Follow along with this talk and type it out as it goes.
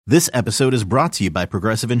This episode is brought to you by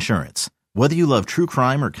Progressive Insurance. Whether you love true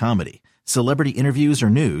crime or comedy, celebrity interviews or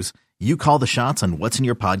news, you call the shots on what's in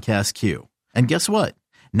your podcast queue. And guess what?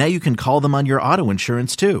 Now you can call them on your auto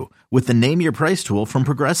insurance too with the Name Your Price tool from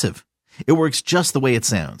Progressive. It works just the way it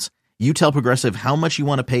sounds. You tell Progressive how much you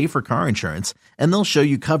want to pay for car insurance, and they'll show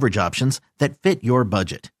you coverage options that fit your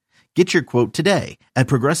budget. Get your quote today at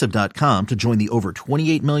Progressive.com to join the over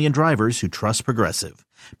 28 million drivers who trust Progressive.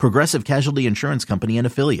 Progressive Casualty Insurance Company and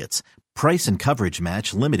Affiliates. Price and coverage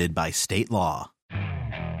match limited by state law.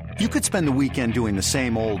 You could spend the weekend doing the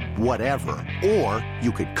same old whatever, or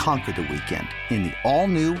you could conquer the weekend in the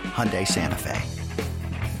all-new Hyundai Santa Fe.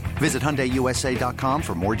 Visit HyundaiUSA.com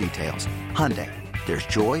for more details. Hyundai, there's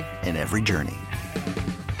joy in every journey.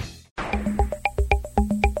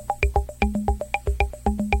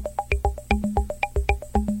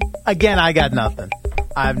 Again, I got nothing.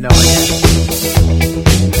 I have no idea.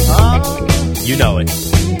 You know it.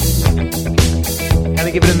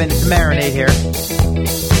 Gotta give it a minute to marinate here.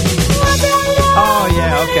 Oh,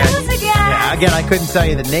 yeah, okay. Yeah, again, I couldn't tell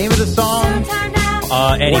you the name of the song.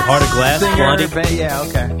 Any Heart of Glass, Blondie? Yeah,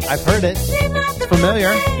 okay. I've heard it. It's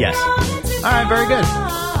familiar. Yes. All right, very good.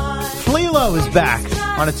 Fleelo is back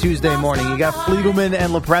on a Tuesday morning. You got Fleetelman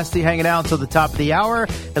and Lepresti hanging out until the top of the hour.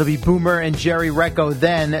 It'll be Boomer and Jerry Recco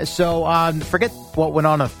then. So forget what went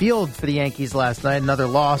on the field for the Yankees last night. Another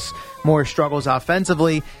loss, more struggles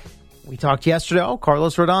offensively. We talked yesterday.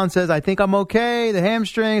 Carlos Rodon says, I think I'm okay. The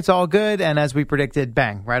hamstring, it's all good. And as we predicted,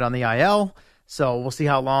 bang, right on the IL. So we'll see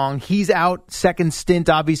how long. He's out. Second stint,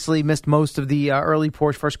 obviously, missed most of the early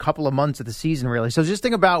first couple of months of the season, really. So just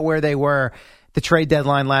think about where they were the trade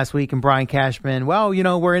deadline last week, and Brian Cashman, well, you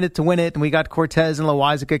know, we're in it to win it, and we got Cortez and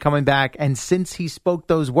Loizaga coming back. And since he spoke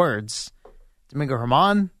those words, Domingo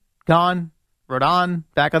Germán, gone, Rodon,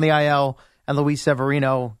 back on the IL, and Luis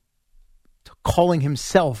Severino calling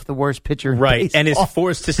himself the worst pitcher in baseball. And is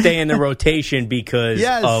forced to stay in the rotation because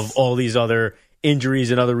of all these other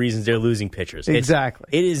injuries and other reasons they're losing pitchers. Exactly.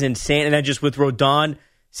 It is insane. And then just with Rodon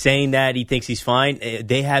saying that he thinks he's fine,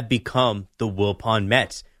 they have become the Wilpon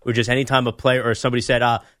Mets. Or just anytime a player or somebody said,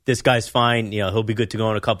 this guy's fine, you know, he'll be good to go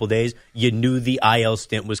in a couple days, you knew the IL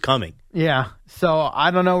stint was coming. Yeah. So I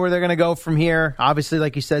don't know where they're going to go from here. Obviously,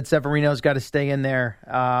 like you said, Severino's got to stay in there.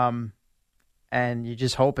 And you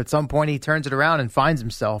just hope at some point he turns it around and finds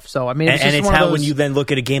himself. So, I mean, it's how when you then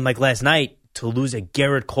look at a game like last night, to lose a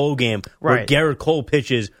Garrett Cole game where Garrett Cole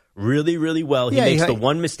pitches really, really well. He makes the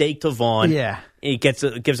one mistake to Vaughn. Yeah. He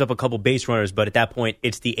gives up a couple base runners, but at that point,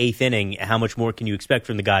 it's the eighth inning. How much more can you expect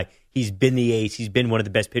from the guy? He's been the ace. He's been one of the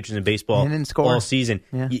best pitchers in baseball all season.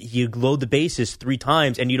 Yeah. You load the bases 3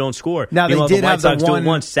 times and you don't score. Now, they did have the White Sox do it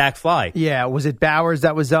once, sack fly. Yeah, was it Bowers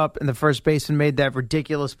that was up and the first baseman made that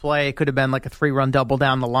ridiculous play? It could have been like a 3-run double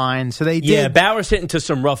down the line. So they did. Yeah, Bowers hit into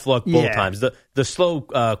some rough luck both times. The slow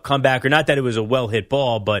comeback, or not that it was a well-hit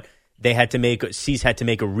ball, but Cease had to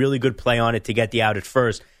make a really good play on it to get the out at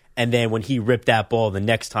first. And then when he ripped that ball the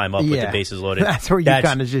next time up with the bases loaded, that's where you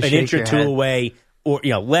kind of just an shake inch or your two head. away, or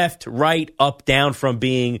left, right, up, down from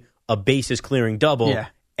being a bases clearing double,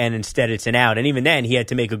 and instead it's an out. And even then, he had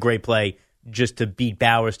to make a great play just to beat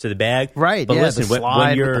Bowers to the bag. Right. But listen, the slide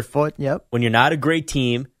when you're with the foot, when you're not a great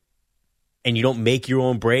team and you don't make your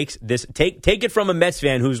own breaks, take it from a Mets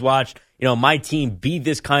fan who's watched my team be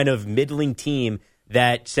this kind of middling team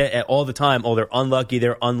that said all the time, they're unlucky,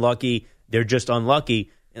 they're just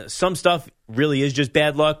unlucky. Some stuff really is just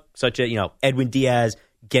bad luck, such as, Edwin Diaz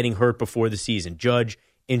getting hurt before the season, Judge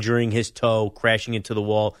injuring his toe, crashing into the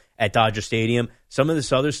wall at Dodger Stadium. Some of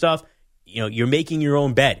this other stuff, you're making your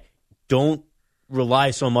own bet. Don't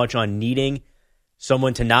rely so much on needing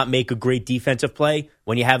someone to not make a great defensive play.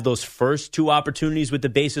 When you have those first 2 opportunities with the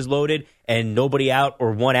bases loaded and nobody out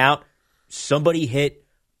or one out, somebody hit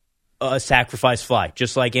a sacrifice fly,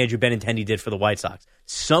 just like Andrew Benintendi did for the White Sox.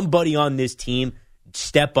 Somebody on this team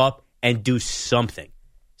step up and do something.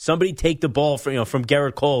 Somebody take the ball from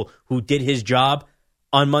Garrett Cole, who did his job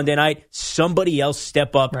on Monday night. Somebody else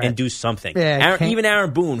step up and do something. Yeah, even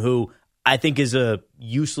Aaron Boone, who I think is a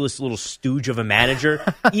useless little stooge of a manager,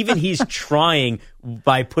 even he's trying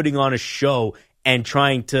by putting on a show and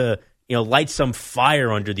trying to light some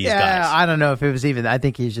fire under these guys. I don't know if it was even. I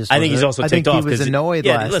think he's just. I think he's also ticked off. He was annoyed.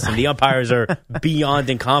 Listen, the umpires are beyond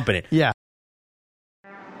incompetent. Yeah.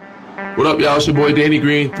 What up, y'all? It's your boy Danny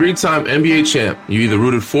Green, 3-time NBA champ. You either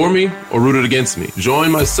rooted for me or rooted against me.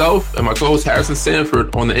 Join myself and my co-host Harrison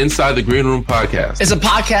Sanford on the Inside the Green Room podcast. It's a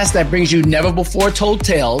podcast that brings you never-before-told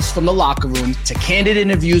tales from the locker room to candid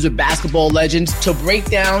interviews with basketball legends to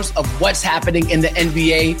breakdowns of what's happening in the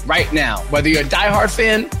NBA right now. Whether you're a diehard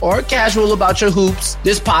fan or casual about your hoops,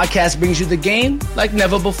 this podcast brings you the game like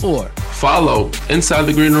never before. Follow Inside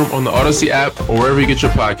the Green Room on the Odyssey app or wherever you get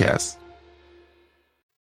your podcasts.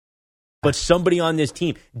 But somebody on this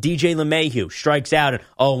team, DJ LeMahieu, strikes out and,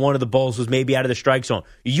 one of the balls was maybe out of the strike zone.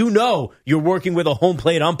 You know you're working with a home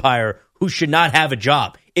plate umpire who should not have a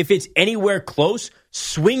job. If it's anywhere close,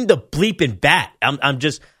 swing the bleeping bat.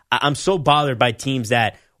 I'm so bothered by teams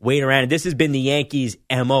that wait around. And this has been the Yankees'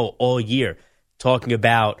 MO all year, talking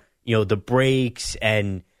about, the breaks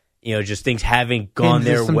and, just things haven't gone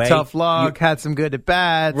their way. Some tough luck, had some good at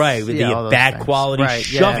bats. Right, with the bat quality, right,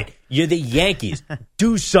 shove it. You're the Yankees.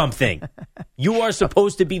 Do something. You are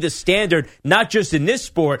supposed to be the standard, not just in this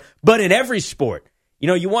sport, but in every sport.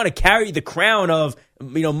 You want to carry the crown of,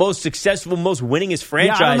 most successful, most winningest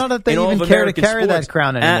franchise. Yeah, I don't know that they even care to carry that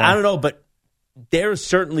crown anymore. I don't know, but there's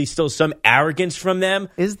certainly still some arrogance from them.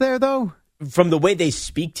 Is there, though? From the way they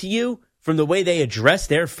speak to you, from the way they address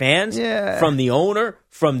their fans, from the owner,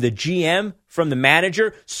 from the GM, from the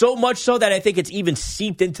manager, so much so that I think it's even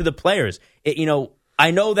seeped into the players. I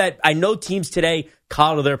know teams today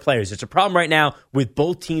coddle their players. It's a problem right now with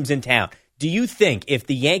both teams in town. Do you think if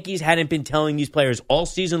the Yankees hadn't been telling these players all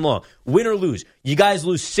season long, win or lose, you guys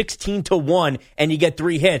lose 16-1 and you get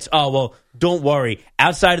 3 hits? Oh, well, don't worry.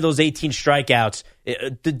 Outside of those 18 strikeouts,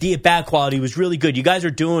 the at-bat quality was really good. You guys are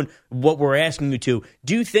doing what we're asking you to.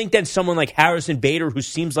 Do you think that someone like Harrison Bader, who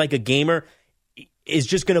seems like a gamer, is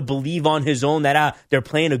just going to believe on his own that they're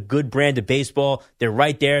playing a good brand of baseball? They're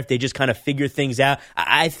right there if they just kind of figure things out.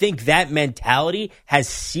 I think that mentality has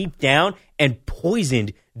seeped down and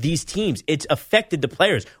poisoned these teams. It's affected the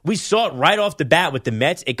players. We saw it right off the bat with the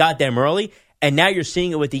Mets. It got them early, and now you're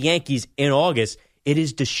seeing it with the Yankees in August. It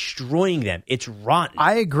is destroying them. It's rotten.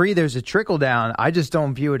 I agree there's a trickle down. I just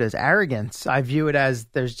don't view it as arrogance. I view it as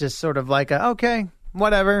there's just sort of like okay,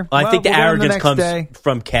 whatever. I think the arrogance comes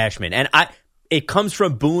from Cashman. And it comes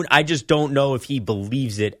from Boone. I just don't know if he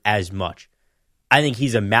believes it as much. I think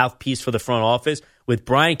he's a mouthpiece for the front office. With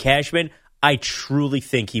Brian Cashman, I truly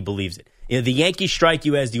think he believes it. The Yankees strike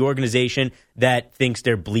you as the organization that thinks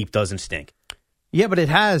their bleep doesn't stink. Yeah, but it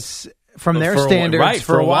has from their standards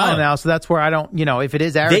for a while now. So that's where I don't, if it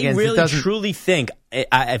is arrogance, they really it doesn't truly think,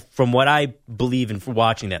 from what I believe and for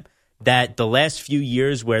watching them, that the last few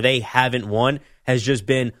years where they haven't won has just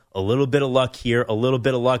been a little bit of luck here, a little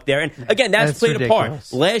bit of luck there. And again, that's played ridiculous.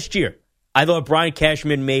 a part. Last year, I thought Brian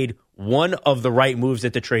Cashman made one of the right moves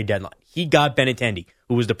at the trade deadline. He got Benintendi,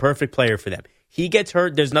 who was the perfect player for them. He gets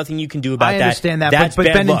hurt. There's nothing you can do about that. I understand that, That's but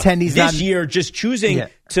bad luck. Benintendi's this year, just choosing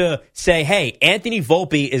to say, hey, Anthony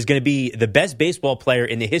Volpe is going to be the best baseball player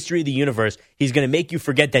in the history of the universe. He's going to make you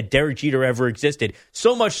forget that Derek Jeter ever existed.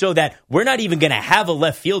 So much so that we're not even going to have a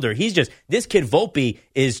left fielder. This kid Volpe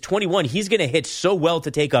is 21. He's going to hit so well to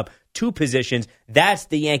take up 2 positions. That's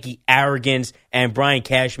the Yankee arrogance and Brian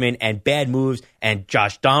Cashman and bad moves and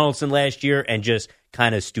Josh Donaldson last year and just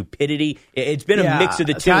kind of stupidity. It's been a mix of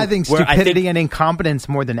the two. I think stupidity and incompetence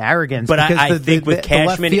more than arrogance. But I think with Cashman, the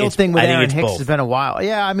left field thing with Aaron Hicks both. has been a while.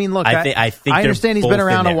 Yeah, I mean, look, I think I understand he's both been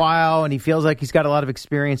around in a while and he feels like he's got a lot of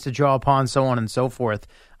experience to draw upon, so on and so forth.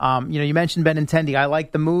 You mentioned Benintendi. I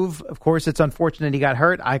like the move. Of course, it's unfortunate he got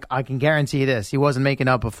hurt. I can guarantee you this: he wasn't making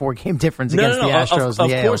up a 4-game difference against the Astros.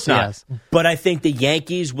 Of course not. But I think the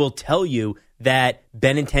Yankees will tell you that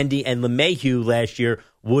Benintendi and LeMahieu last year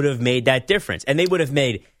would have made that difference, and they would have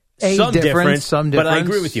made some difference. But I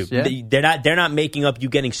agree with you. Yeah. They're not making up you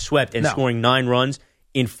getting swept and scoring 9 runs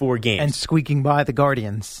in 4 games. And squeaking by the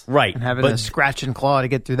Guardians. Right. And having a scratch and claw to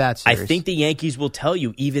get through that series. I think the Yankees will tell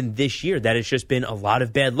you even this year that it's just been a lot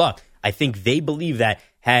of bad luck. I think they believe that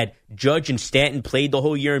had Judge and Stanton played the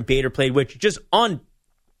whole year and Bader played, which just on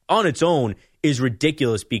its own is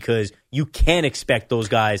ridiculous because you can't expect those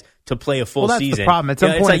guys to play a full season. That's the problem. At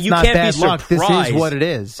some point, it's not bad luck. This is what it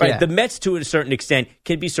is. Right. Yeah. The Mets, to a certain extent,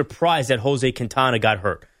 can be surprised that Jose Quintana got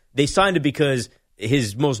hurt. They signed him because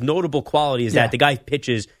his most notable quality is that the guy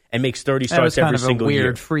pitches and makes 30 starts every single year. That was kind of a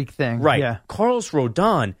weird freak thing. Right. Yeah. Carlos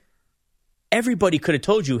Rodon, everybody could have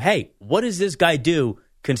told you, hey, what does this guy do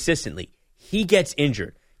consistently? He gets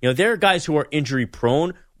injured. There are guys who are injury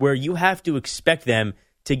prone where you have to expect them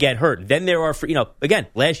to get hurt. Then there are, again,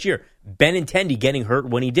 last year, Benintendi getting hurt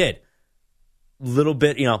when he did. Little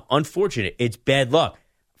bit, unfortunate. It's bad luck.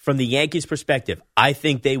 From the Yankees' perspective, I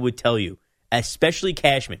think they would tell you, especially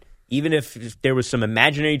Cashman, even if there was some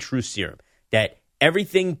imaginary truth serum, that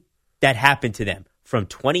everything that happened to them from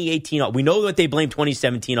 2018 on, we know what they blame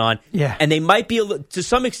 2017 on, and they might be, to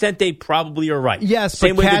some extent, they probably are right. Yes,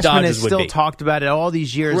 same but way Cashman the Dodgers has would still be. talked about it all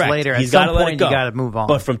these years Correct. later. He's At some gotta let point, it go. you got to move on.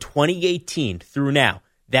 But from 2018 through now,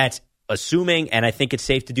 that's assuming, and I think it's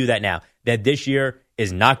safe to do that now, that this year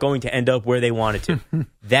is not going to end up where they want it to.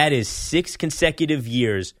 That is 6 consecutive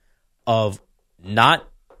years of not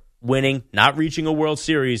winning, not reaching a World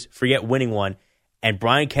Series, forget winning one. And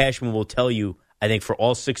Brian Cashman will tell you, I think for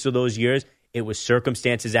all 6 of those years, it was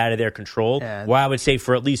circumstances out of their control. Yeah. Where I would say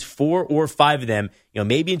for at least 4 or 5 of them,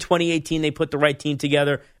 maybe in 2018 they put the right team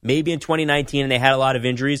together, maybe in 2019 and they had a lot of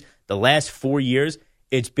injuries. The last 4 years,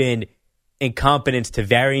 it's been incompetence to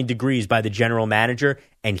varying degrees by the general manager,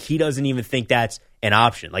 and he doesn't even think that's an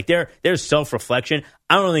option. Like there's self-reflection.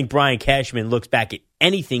 I don't think Brian Cashman looks back at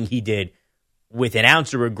anything he did with an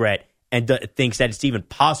ounce of regret and thinks that it's even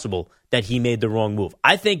possible that he made the wrong move.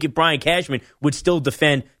 I think if Brian Cashman would still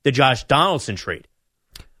defend the Josh Donaldson trade.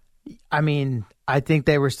 I mean, I think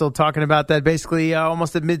they were still talking about that basically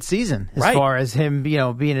almost at midseason as far as him, being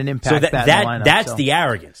an impact. So in the lineup, that's the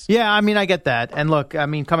arrogance. Yeah, I mean, I get that. And look, I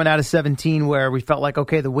mean, coming out of 17 where we felt like,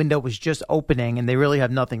 okay, the window was just opening and they really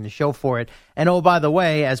have nothing to show for it. And oh, by the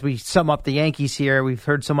way, as we sum up the Yankees here, we've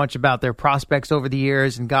heard so much about their prospects over the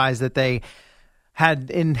years and guys that they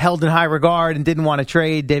held in high regard and didn't want to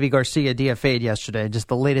trade. Davy Garcia DFA'd yesterday, just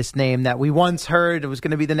the latest name that we once heard was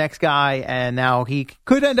going to be the next guy, and now he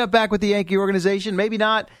could end up back with the Yankee organization. Maybe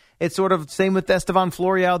not. It's sort of same with Estevan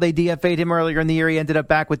Florial. They DFA'd him earlier in the year. He ended up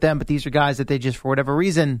back with them, but these are guys that they just, for whatever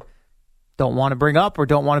reason, don't want to bring up or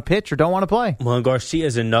don't want to pitch or don't want to play. Well, and Garcia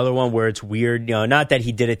is another one where it's weird. Not that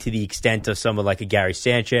he did it to the extent of someone like a Gary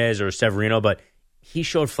Sanchez or Severino, but he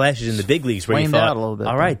showed flashes in the big leagues where you thought, out a little bit,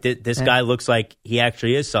 all right, this guy looks like he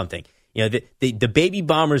actually is something. The Baby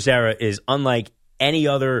Bombers era is unlike any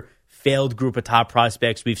other failed group of top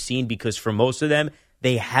prospects we've seen, because for most of them,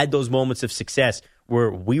 they had those moments of success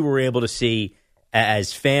where we were able to see,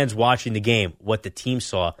 as fans watching the game, what the team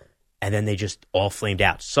saw, and then they just all flamed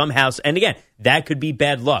out somehow. And again, that could be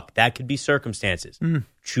bad luck. That could be circumstances.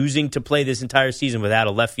 Choosing to play this entire season without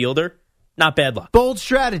a left fielder, not bad luck. Bold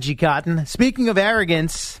strategy, Cotton. Speaking of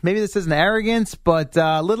arrogance, maybe this isn't arrogance, but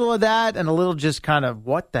a little of that and a little just kind of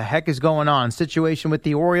what the heck is going on situation with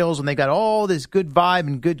the Orioles, and they got all this good vibe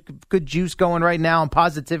and good juice going right now and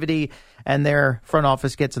positivity, and their front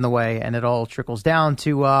office gets in the way, and it all trickles down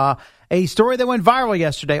to a story that went viral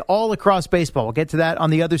yesterday all across baseball. We'll get to that on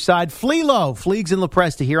the other side. Fleegs and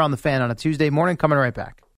Lepresti here on The Fan on a Tuesday morning. Coming right back.